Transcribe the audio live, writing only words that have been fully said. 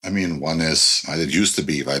One is, right, it used to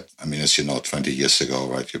be, right, as you know, 20 years ago,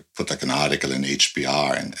 right, you put like an article in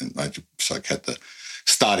HBR and right, you like had the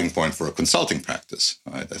starting point for a consulting practice,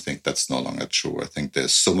 right? I think that's no longer true. I think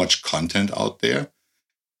there's so much content out there,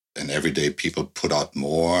 and every day people put out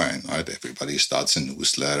more, and right, everybody starts a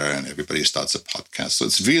newsletter and everybody starts a podcast. So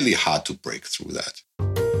it's really hard to break through that.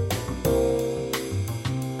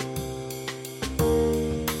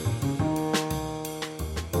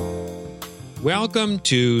 Welcome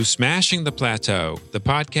to Smashing the Plateau, the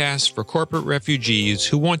podcast for corporate refugees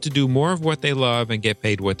who want to do more of what they love and get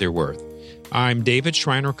paid what they're worth. I'm David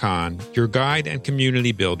Schreiner-Kahn, your guide and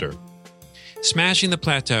community builder. Smashing the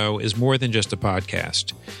Plateau is more than just a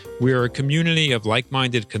podcast. We are a community of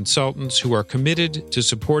like-minded consultants who are committed to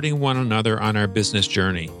supporting one another on our business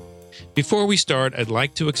journey. Before we start, I'd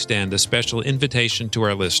like to extend a special invitation to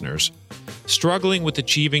our listeners. Struggling with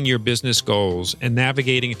achieving your business goals and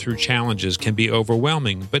navigating through challenges can be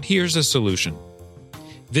overwhelming, but here's a solution.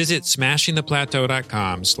 Visit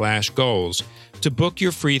smashingtheplateau.com/goals to book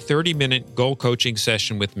your free 30-minute goal coaching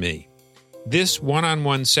session with me. This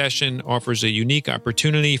one-on-one session offers a unique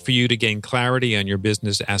opportunity for you to gain clarity on your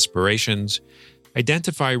business aspirations,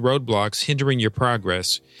 identify roadblocks hindering your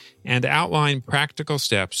progress, and outline practical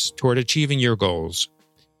steps toward achieving your goals.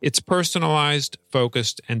 It's personalized,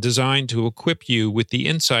 focused, and designed to equip you with the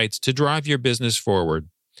insights to drive your business forward.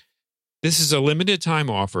 This is a limited-time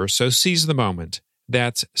offer, so seize the moment.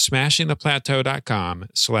 That's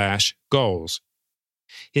smashingtheplateau.com/goals.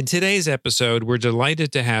 In today's episode, we're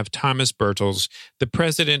delighted to have Thomas Bertels, the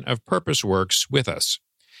president of PurposeWorks, with us.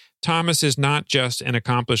 Thomas is not just an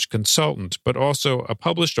accomplished consultant, but also a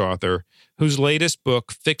published author whose latest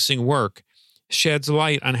book, Fixing Work, sheds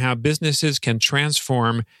light on how businesses can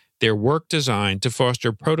transform their work design to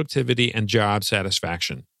foster productivity and job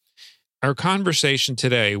satisfaction. Our conversation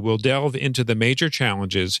today will delve into the major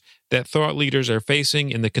challenges that thought leaders are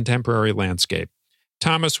facing in the contemporary landscape.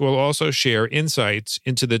 Thomas will also share insights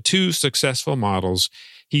into the two successful models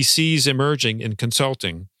he sees emerging in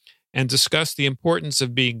consulting and discuss the importance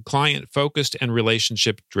of being client-focused and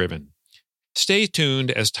relationship-driven. Stay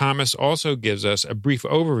tuned as Thomas also gives us a brief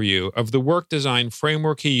overview of the work design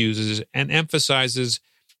framework he uses and emphasizes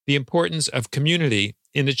the importance of community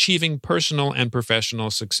in achieving personal and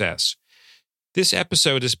professional success. This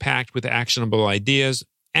episode is packed with actionable ideas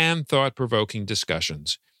and thought-provoking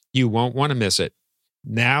discussions. You won't want to miss it.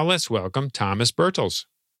 Now let's welcome Thomas Bertels.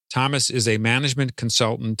 Thomas is a management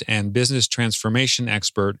consultant and business transformation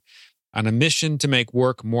expert on a mission to make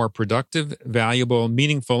work more productive, valuable,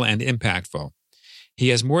 meaningful, and impactful. He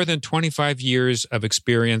has more than 25 years of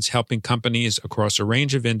experience helping companies across a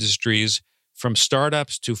range of industries, from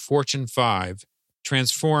startups to Fortune 5,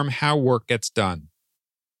 transform how work gets done.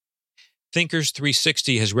 Thinkers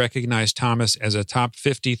 360 has recognized Thomas as a top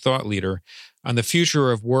 50 thought leader on the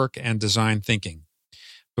future of work and design thinking.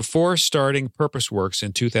 Before starting PurposeWorks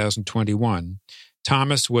in 2021,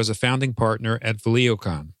 Thomas was a founding partner at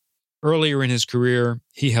Valiocon. Earlier in his career,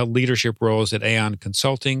 he held leadership roles at Aon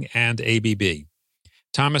Consulting and ABB.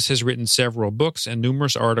 Thomas has written several books and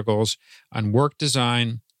numerous articles on work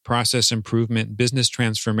design, process improvement, business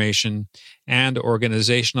transformation, and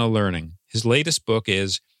organizational learning. His latest book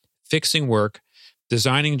is Fixing Work,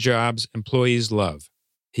 Designing Jobs Employees Love.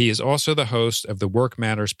 He is also the host of the Work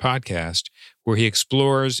Matters podcast, where he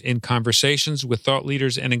explores in conversations with thought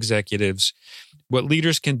leaders and executives what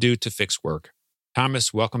leaders can do to fix work.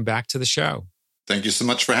 Thomas, welcome back to the show. Thank you so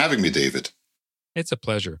much for having me, David. It's a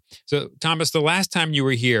pleasure. So, Thomas, the last time you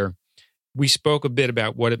were here, we spoke a bit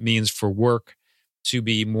about what it means for work to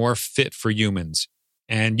be more fit for humans.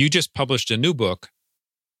 And you just published a new book,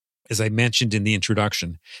 as I mentioned in the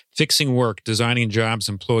introduction, Fixing Work, Designing Jobs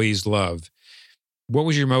Employees Love. What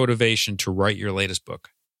was your motivation to write your latest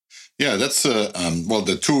book? Yeah, that's,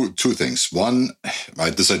 the two things. One,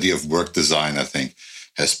 right, this idea of work design, I think,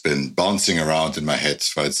 has been bouncing around in my head,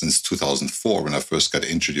 right, since 2004 when I first got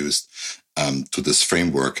introduced to this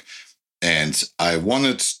framework. And I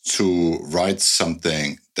wanted to write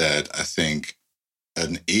something that I think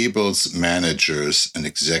enables managers and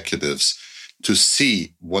executives to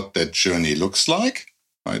see what that journey looks like,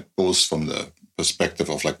 right, both from the perspective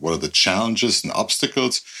of like what are the challenges and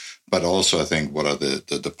obstacles, but also I think what are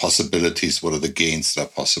the possibilities, what are the gains that are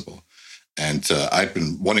possible. And I've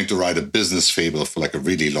been wanting to write a business fable for like a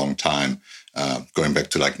really long time, going back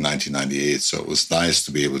to like 1998. So it was nice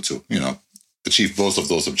to be able to, achieve both of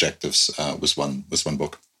those objectives with one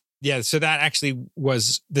book. Yeah. So that actually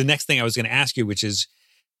was the next thing I was going to ask you, which is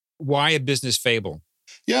why a business fable?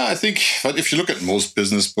 Yeah, I think if you look at most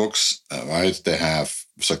business books, right, they have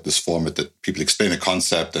it's like this format that people explain a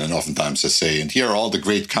concept, and then oftentimes they say, and here are all the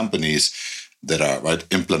great companies that are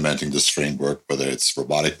implementing this framework, whether it's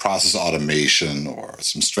robotic process automation or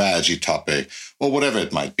some strategy topic or whatever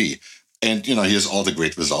it might be. And, here's all the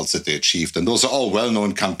great results that they achieved. And those are all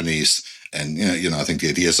well-known companies. And, I think the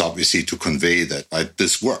idea is obviously to convey that,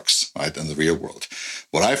 this works, in the real world.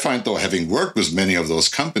 What I find, though, having worked with many of those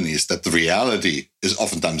companies, that the reality is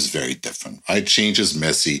oftentimes very different, Change is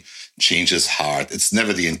messy, change is hard. It's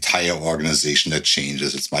never the entire organization that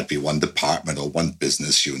changes. It might be one department or one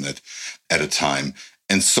business unit at a time.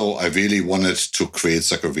 And so I really wanted to create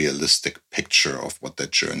a realistic picture of what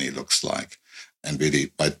that journey looks like, and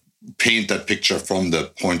really paint that picture from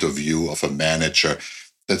the point of view of a manager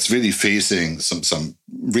that's really facing some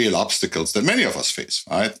real obstacles that many of us face,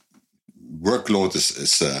 Workload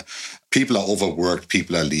is people are overworked,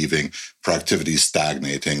 people are leaving, productivity is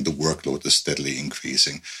stagnating, the workload is steadily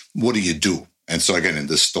increasing. What do you do? And so again, in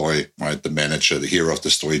this story, the manager, the hero of the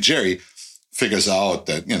story, Jerry, figures out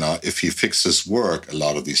that, if he fixes work, a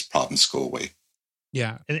lot of these problems go away.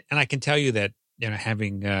 Yeah. And I can tell you that,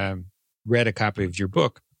 having read a copy of your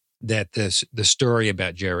book, that the story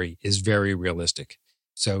about Jerry is very realistic.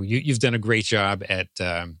 So you've done a great job at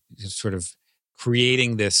sort of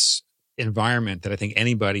creating this environment that I think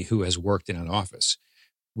anybody who has worked in an office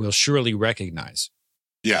will surely recognize.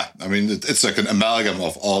 Yeah, I mean, it's like an amalgam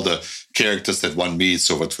of all the characters that one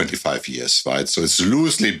meets over 25 years, So it's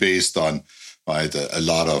loosely based on a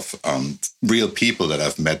lot of real people that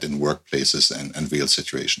I've met in workplaces and real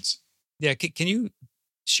situations. Yeah, can you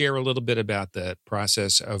share a little bit about the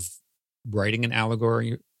process of writing an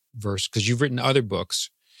allegory verse? Because you've written other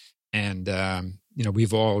books, and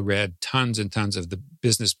we've all read tons and tons of the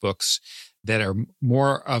business books that are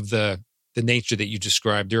more of the nature that you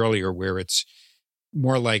described earlier, where it's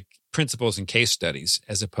more like principles and case studies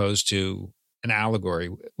as opposed to an allegory.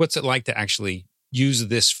 What's it like to actually use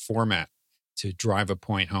this format to drive a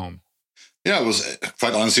point home? Yeah, it was,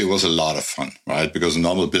 quite honestly, it was a lot of fun, Because a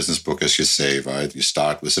normal business book, as you say, you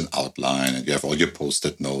start with an outline and you have all your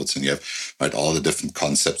Post-it notes and you have all the different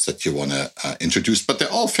concepts that you want to introduce, but they're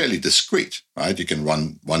all fairly discrete, You can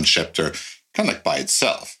run one chapter kind of like by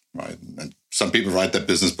itself, And some people write their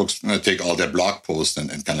business books, take all their blog posts and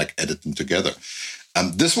kind of like edit them together.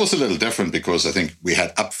 This was a little different because I think we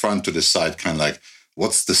had upfront to decide kind of like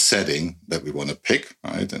what's the setting that we want to pick,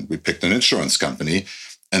 And we picked an insurance company.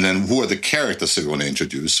 And then who are the characters that we want to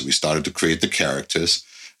introduce? So we started to create the characters.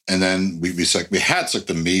 And then we had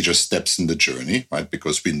the major steps in the journey,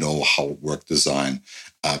 Because we know how work design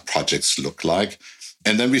projects look like.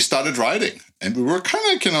 And then we started writing. And we were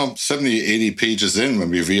kind of, 70, 80 pages in when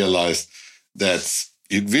we realized that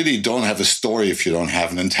you really don't have a story if you don't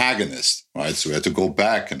have an antagonist, So we had to go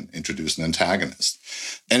back and introduce an antagonist.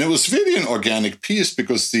 And it was really an organic piece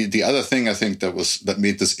because the other thing I think that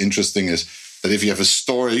made this interesting is that if you have a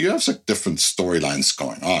story, you have different storylines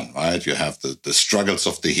going on, You have the struggles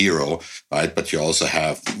of the hero, But you also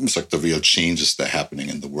have the real changes that are happening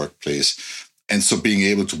in the workplace. And so being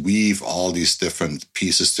able to weave all these different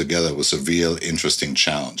pieces together was a real interesting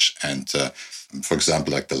challenge. And for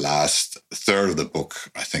example, the last third of the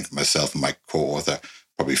book, I think myself and my co-author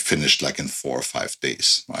probably finished in 4 or 5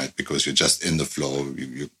 days, Because you're just in the flow,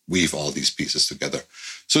 you weave all these pieces together.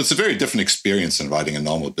 So it's a very different experience than writing a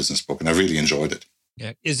normal business book, and I really enjoyed it.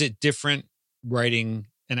 Yeah. Is it different writing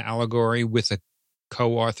an allegory with a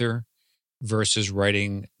co-author versus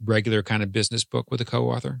writing regular kind of business book with a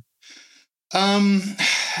co-author?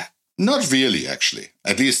 Not really, actually,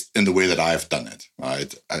 at least in the way that I've done it,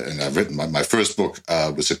 And I've written my first book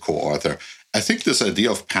with a co-author. I think this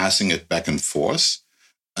idea of passing it back and forth,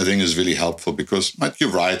 I think is really helpful because you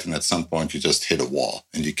write and at some point you just hit a wall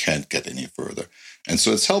and you can't get any further. And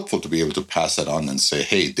so it's helpful to be able to pass that on and say,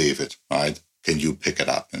 hey, David, can you pick it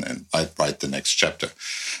up and write the next chapter?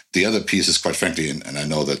 The other piece is, quite frankly, and I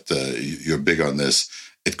know that you're big on this,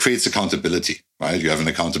 it creates accountability, You have an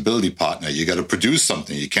accountability partner. You got to produce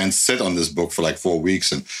something. You can't sit on this book for 4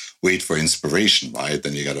 weeks and wait for inspiration,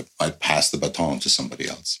 Then you got to pass the baton to somebody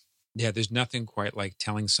else. Yeah, there's nothing quite like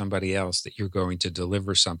telling somebody else that you're going to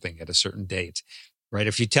deliver something at a certain date,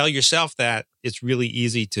 If you tell yourself that, it's really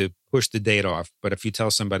easy to push the date off. But if you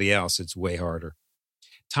tell somebody else, it's way harder.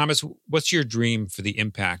 Thomas, what's your dream for the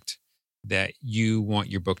impact that you want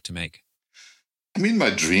your book to make? I mean, my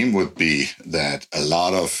dream would be that a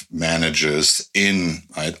lot of managers in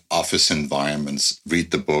office environments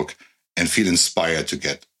read the book and feel inspired to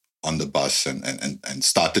get on the bus and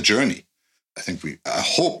start the journey. I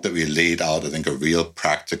hope that we laid out, a real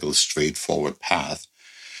practical, straightforward path.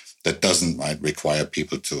 that doesn't require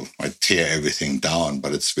people to tear everything down,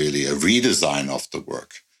 but it's really a redesign of the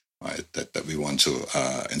work, right? That we want to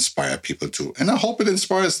inspire people to, and I hope it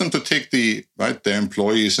inspires them to take their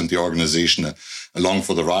employees and the organization along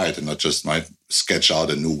for the ride, and not just sketch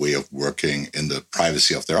out a new way of working in the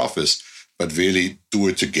privacy of their office, but really do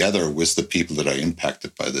it together with the people that are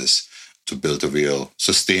impacted by this to build a real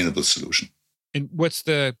sustainable solution. And what's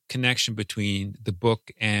the connection between the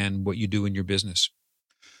book and what you do in your business?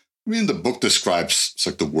 I mean, the book describes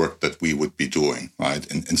the work that we would be doing, right,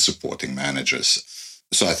 in supporting managers.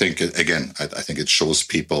 So I think, again, I think it shows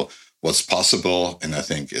people what's possible, and I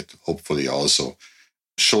think it hopefully also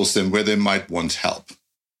shows them where they might want help,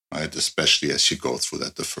 right, especially as you go through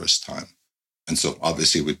that the first time. And so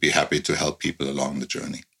obviously we'd be happy to help people along the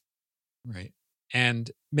journey. Right.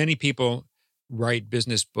 And many people write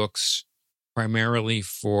business books primarily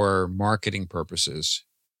for marketing purposes,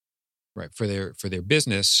 right, for their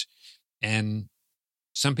business. And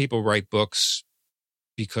some people write books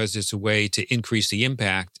because it's a way to increase the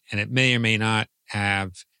impact, and it may or may not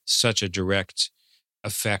have such a direct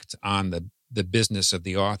effect on the business of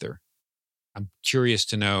the author. I'm curious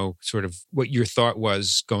to know sort of what your thought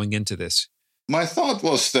was going into this. My thought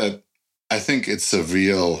was that I think it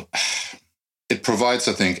provides,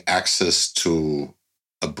 I think, access to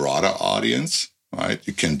a broader audience, right?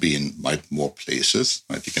 You can be in more places,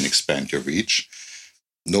 right? You can expand your reach.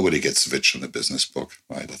 Nobody gets rich on a business book,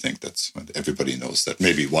 right? I think everybody knows that.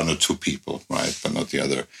 Maybe one or two people, right? But not the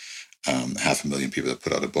other 500,000 people that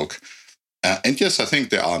put out a book. And yes, I think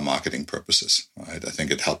there are marketing purposes, right? I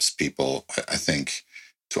think it helps people, I think,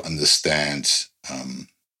 to understand.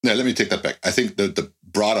 Let me take that back. I think the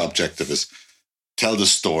broader objective is tell the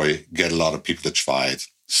story, get a lot of people to try it.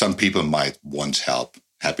 Some people might want help,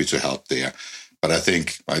 happy to help there. But I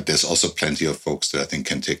think there's also plenty of folks that I think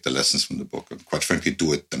can take the lessons from the book and quite frankly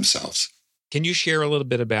do it themselves. Can you share a little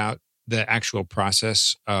bit about the actual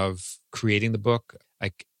process of creating the book?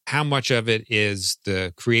 Like how much of it is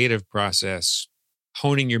the creative process,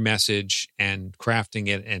 honing your message and crafting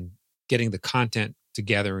it and getting the content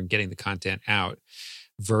together and getting the content out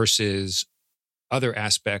versus other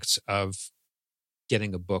aspects of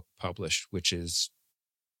getting a book published, which is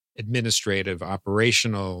administrative,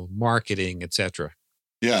 operational, marketing, etc.?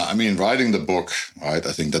 Yeah, I mean, writing the book, right,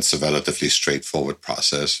 I think that's a relatively straightforward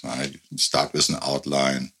process, right? You start with an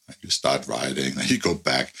outline, you start writing, then you go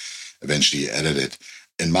back, eventually you edit it.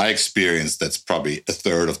 In my experience, that's probably a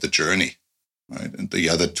third of the journey, right? And the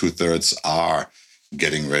other 2/3 are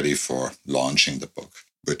getting ready for launching the book,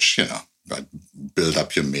 which, right, build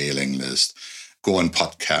up your mailing list, go on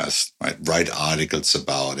podcasts, right, write articles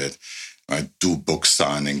about it, right, do book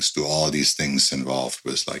signings, do all these things involved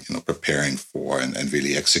with preparing for and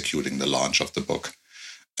really executing the launch of the book.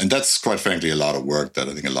 And that's quite frankly a lot of work that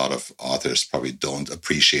I think a lot of authors probably don't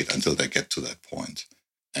appreciate until they get to that point.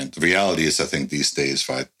 And the reality is, I think these days,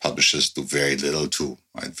 right, publishers do very little to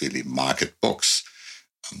really market books.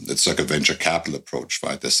 It's like a venture capital approach,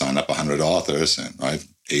 right? They sign up 100 authors and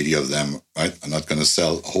 80 of them, right, are not going to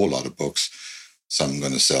sell a whole lot of books. Some are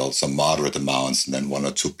going to sell some moderate amounts, and then one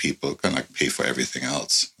or two people can pay for everything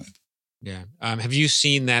else. Right? Yeah. Have you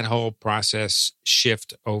seen that whole process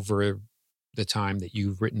shift over the time that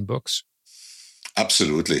you've written books?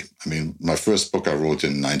 Absolutely. I mean, my first book I wrote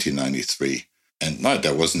in 1993. And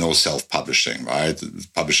there was no self-publishing, right? The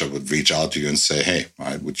publisher would reach out to you and say, hey,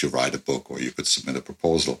 would you write a book, or you could submit a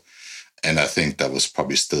proposal. And I think that was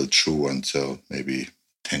probably still true until maybe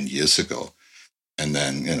 10 years ago. And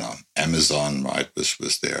then, Amazon,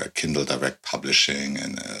 was their Kindle Direct Publishing,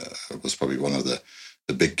 and it was probably one of the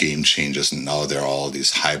big game changers. And now there are all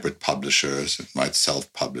these hybrid publishers,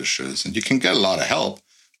 self-publishers, and you can get a lot of help,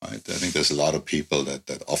 right? I think there's a lot of people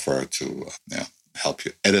that offer to help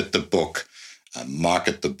you edit the book,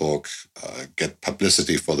 market the book, get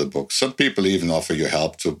publicity for the book. Some people even offer you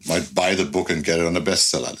help to buy the book and get it on a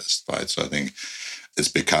bestseller list, right? So I think it's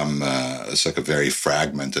become it's like a very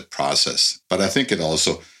fragmented process. But I think it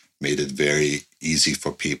also made it very easy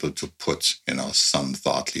for people to put, some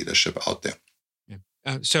thought leadership out there.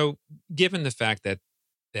 Yeah. So given the fact that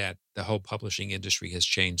the whole publishing industry has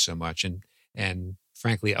changed so much, and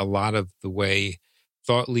frankly, a lot of the way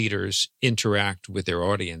thought leaders interact with their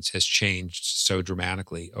audience has changed so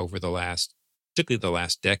dramatically over particularly the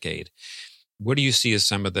last decade. What do you see as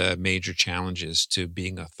some of the major challenges to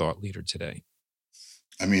being a thought leader today?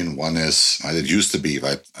 I mean, one is, it used to be,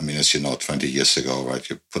 right? I mean, as you know, 20 years ago, right,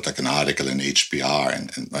 you put an article in HBR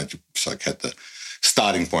and you had the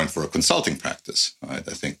starting point for a consulting practice, right?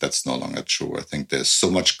 I think that's no longer true. I think there's so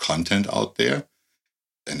much content out there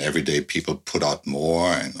and every day people put out more,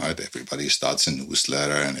 and right, everybody starts a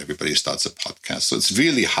newsletter and everybody starts a podcast. So it's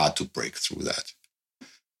really hard to break through that.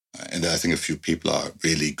 And I think a few people are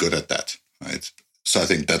really good at that, right? So I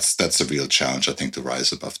think that's a real challenge, I think, to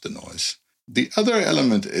rise above the noise. The other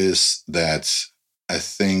element is that I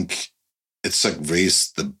think it's like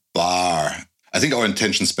raised the bar. I think our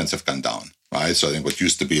attention spans have gone down, right? So I think what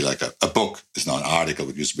used to be like a book is now an article.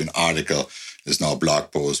 What used to be an article is now a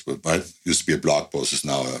blog post. But right, used to be a blog post is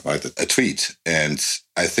now a tweet. And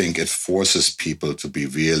I think it forces people to be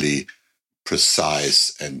really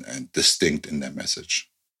precise and distinct in their message.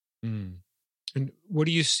 Mm. And what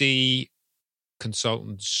do you see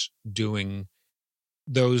consultants doing,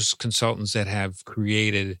 those consultants that have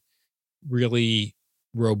created really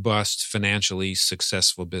robust, financially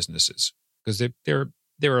successful businesses? Because there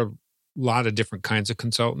are a lot of different kinds of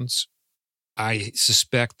consultants. I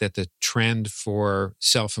suspect that the trend for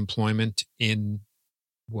self-employment in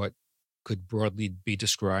what could broadly be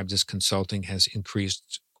described as consulting has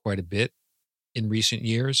increased quite a bit in recent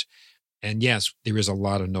years. And yes, there is a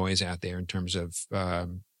lot of noise out there in terms of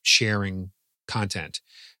sharing content.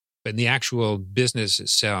 But in the actual business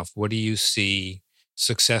itself, what do you see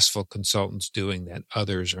successful consultants doing that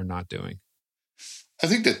others are not doing? I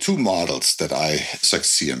think there are two models that I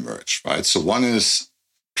see emerge, right? So one is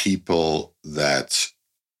people that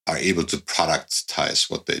are able to productize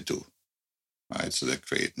what they do, right? So they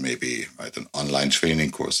create maybe an online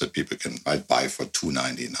training course that people can buy for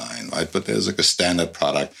 $2.99, right? But there's like a standard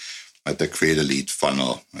product, right? They create a lead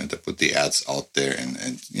funnel, right? They put the ads out there and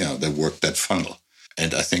they work that funnel.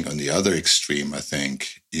 And I think on the other extreme, I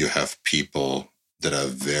think you have people that are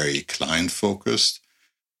very client focused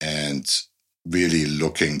and really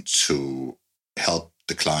looking to help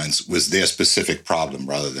the clients with their specific problem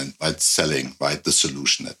rather than selling the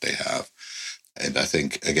solution that they have. And I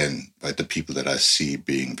think, again, the people that I see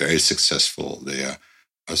being very successful there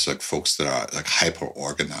are folks that are hyper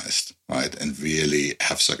organized, right? And really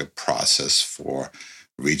have a process for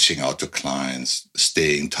reaching out to clients,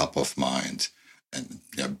 staying top of mind, and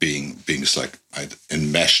being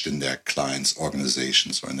enmeshed in their clients'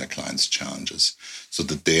 organizations or in their clients' challenges, so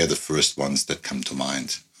that they are the first ones that come to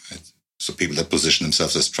mind. Right? So people that position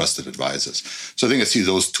themselves as trusted advisors. So I think I see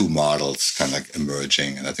those two models kind of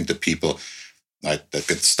emerging, and I think the people that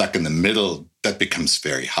get stuck in the middle, that becomes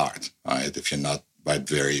very hard. Right? If you're not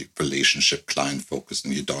very relationship client focused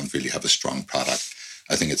and you don't really have a strong product,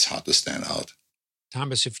 I think it's hard to stand out.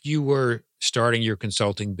 Thomas, if you were starting your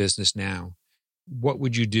consulting business now, what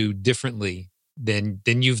would you do differently than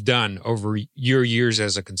you've done over your years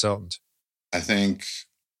as a consultant? I think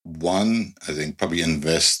probably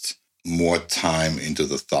invest more time into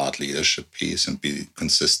the thought leadership piece and be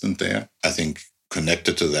consistent there. I think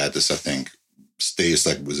connected to that is, stays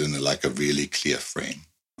within a really clear frame.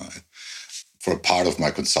 Right? For a part of my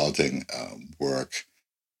consulting work,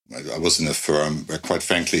 I was in a firm where, quite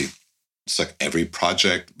frankly, it's every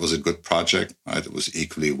project was a good project. Right? It was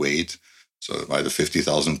equally weighed. So a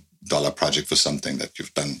 $50,000 project for something that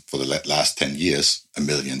you've done for the last 10 years, 1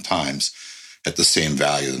 million times, had the same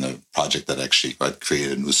value than a project that actually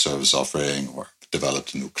created a new service offering or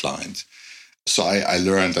developed a new client. So I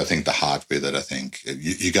learned, I think, the hard way that I think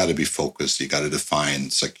you got to be focused. You got to define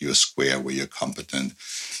your square where you're competent.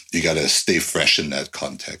 You got to stay fresh in that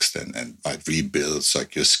context and rebuild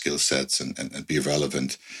your skill sets and be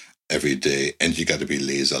relevant every day. And you got to be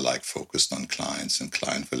laser-like focused on clients and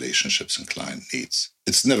client relationships and client needs.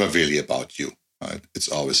 It's never really about you, right? It's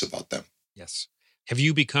always about them. Yes. Have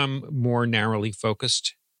you become more narrowly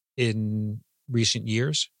focused in recent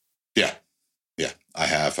years? Yeah, I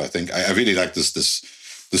have. I think I really like this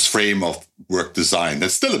frame of work design.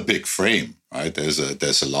 That's still a big frame, right?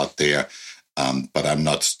 There's a lot there, but I'm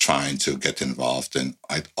not trying to get involved in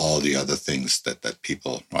all the other things that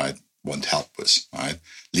people want help with, right?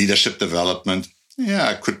 Leadership development,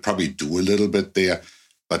 I could probably do a little bit there,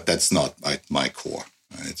 but that's not my core,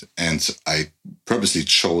 right? And I purposely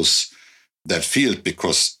chose that field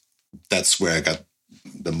because that's where I got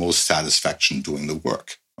the most satisfaction doing the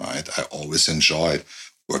work, right? I always enjoyed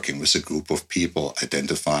working with a group of people,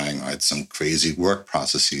 identifying some crazy work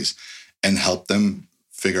processes and help them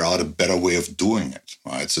figure out a better way of doing it,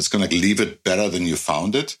 right? So it's going to leave it better than you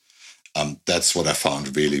found it. That's what I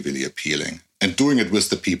found really, really appealing. And doing it with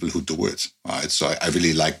the people who do it, right? So I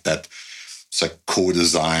really like that. It's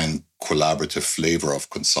co-design, collaborative flavor of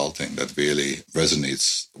consulting that really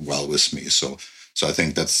resonates well with me. So I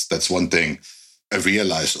think that's one thing I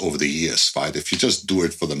realized over the years, right? If you just do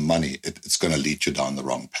it for the money, it's going to lead you down the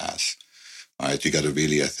wrong path. right? You got to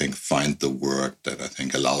really, I think, find the work that I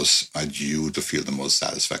think allows you to feel the most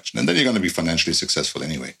satisfaction. And then you're going to be financially successful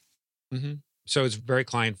anyway. Mm-hmm. So it's very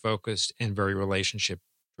client focused and very relationship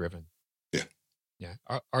driven. Yeah. Yeah.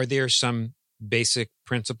 Are there some basic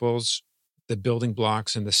principles, the building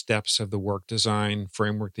blocks and the steps of the work design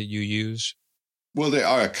framework that you use? Well, there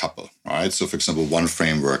are a couple, right? So, for example, one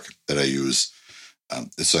framework that I use,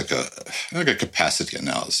 it's like a capacity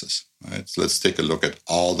analysis, right? So let's take a look at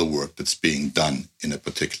all the work that's being done in a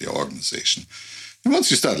particular organization. And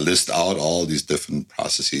once you start to list out all these different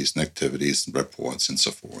processes and activities and reports and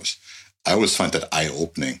so forth, I always find that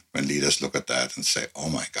eye-opening when leaders look at that and say, oh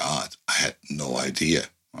my God, I had no idea,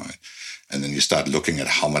 right? And then you start looking at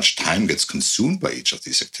how much time gets consumed by each of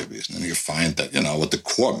these activities. And then you find that, what the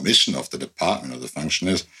core mission of the department or the function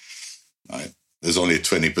is, right? There's only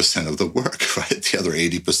 20% of the work, right? The other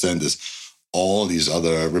 80% is all these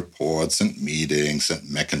other reports and meetings and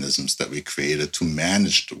mechanisms that we created to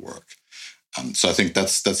manage the work. So I think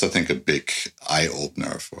that's I think a big eye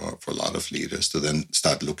opener for a lot of leaders to then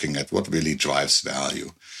start looking at what really drives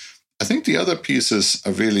value. I think the other pieces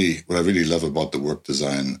are what I really love about the work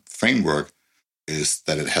design framework is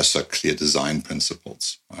that it has clear design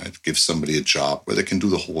principles. Right? It gives somebody a job where they can do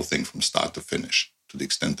the whole thing from start to finish to the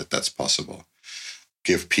extent that that's possible.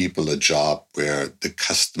 Give people a job where the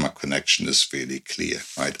customer connection is really clear.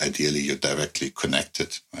 Right? Ideally, you're directly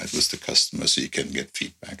connected, right, with the customer so you can get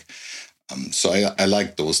feedback. So I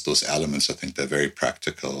like those elements. I think they're very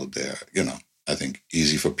practical. They're, I think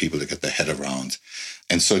easy for people to get their head around.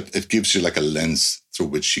 And so it gives you like a lens through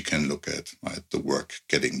which you can look at, right, the work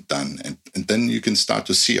getting done. And then you can start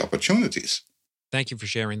to see opportunities. Thank you for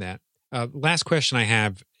sharing that. Last question I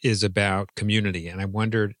have is about community. And I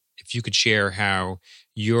wondered if you could share how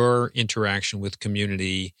your interaction with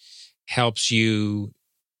community helps you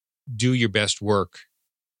do your best work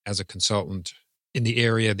as a consultant in the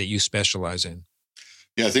area that you specialize in.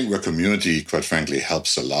 Yeah, I think where community, quite frankly,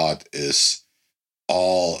 helps a lot is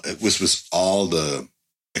with all the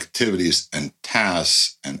activities and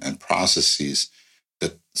tasks and processes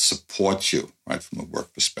that support you, right, from a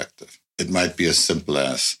work perspective. It might be as simple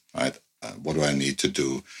as, right, what do I need to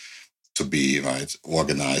do to be, right,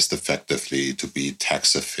 organized effectively, to be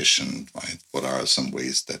tax efficient, right? What are some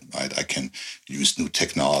ways that, right, I can use new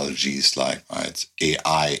technologies like, right,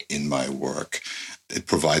 AI in my work? It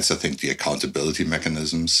provides, I think, the accountability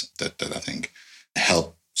mechanisms that I think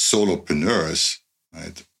help solopreneurs,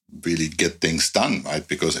 right, really get things done, right?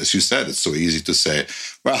 Because as you said, it's so easy to say,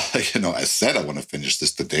 well, I said I want to finish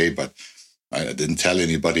this today, but right, I didn't tell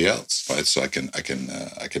anybody else, right? So I can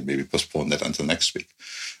maybe postpone that until next week.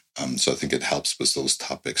 So I think it helps with those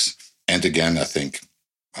topics. And again, I think,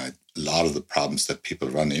 right, a lot of the problems that people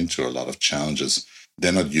run into, a lot of challenges,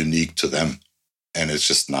 they're not unique to them. And it's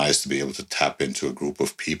just nice to be able to tap into a group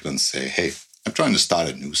of people and say, hey, I'm trying to start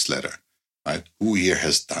a newsletter, right? Who here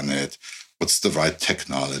has done it? What's the right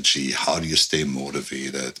technology? How do you stay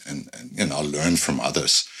motivated? And learn from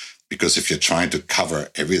others. Because if you're trying to cover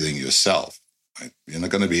everything yourself, right, you're not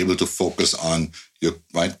going to be able to focus on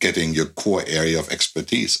getting your core area of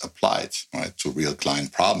expertise applied, right, to real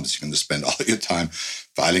client problems. You're going to spend all your time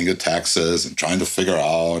filing your taxes and trying to figure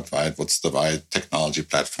out, right, what's the right technology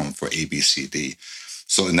platform for A, B, C, D.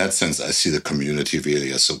 So in that sense, I see the community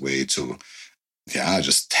really as a way to,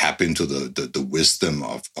 just tap into the wisdom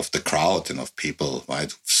of the crowd and of people,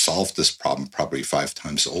 right, who've solved this problem probably 5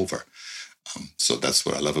 times over. So that's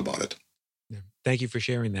what I love about it. Yeah. Thank you for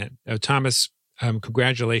sharing that. Thomas,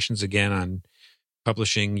 congratulations again on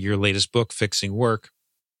publishing your latest book, Fixing Work.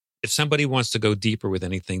 If somebody wants to go deeper with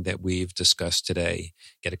anything that we've discussed today,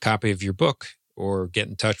 get a copy of your book or get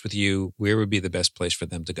in touch with you, where would be the best place for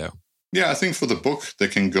them to go? Yeah, I think for the book, they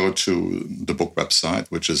can go to the book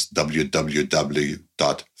website, which is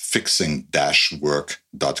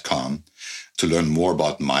www.fixing-work.com. To learn more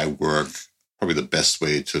about my work, probably the best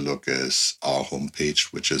way to look is our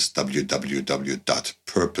homepage, which is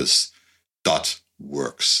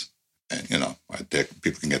www.purpose.works. And, right there,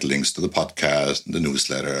 people can get links to the podcast, and the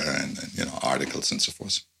newsletter, and articles and so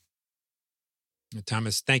forth.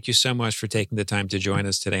 Thomas, thank you so much for taking the time to join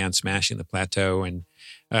us today on Smashing the Plateau and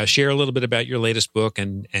share a little bit about your latest book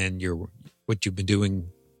and what you've been doing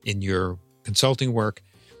in your consulting work.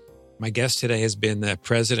 My guest today has been the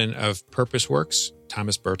president of Purpose Works,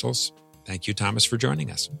 Thomas Bertels. Thank you, Thomas, for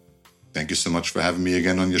joining us. Thank you so much for having me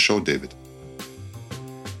again on your show, David.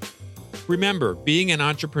 Remember, being an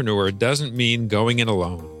entrepreneur doesn't mean going it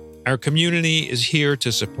alone. Our community is here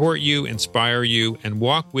to support you, inspire you, and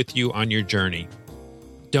walk with you on your journey.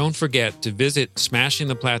 Don't forget to visit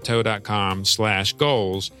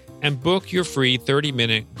smashingtheplateau.com/goals and book your free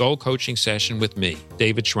 30-minute goal coaching session with me,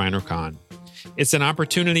 David Schreiner-Kahn. It's an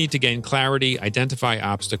opportunity to gain clarity, identify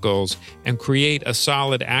obstacles, and create a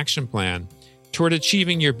solid action plan toward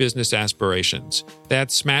achieving your business aspirations.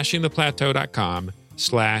 That's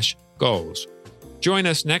smashingtheplateau.com/goals. Join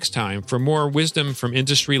us next time for more wisdom from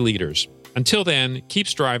industry leaders. Until then, keep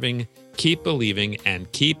striving, keep believing,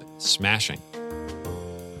 and keep smashing.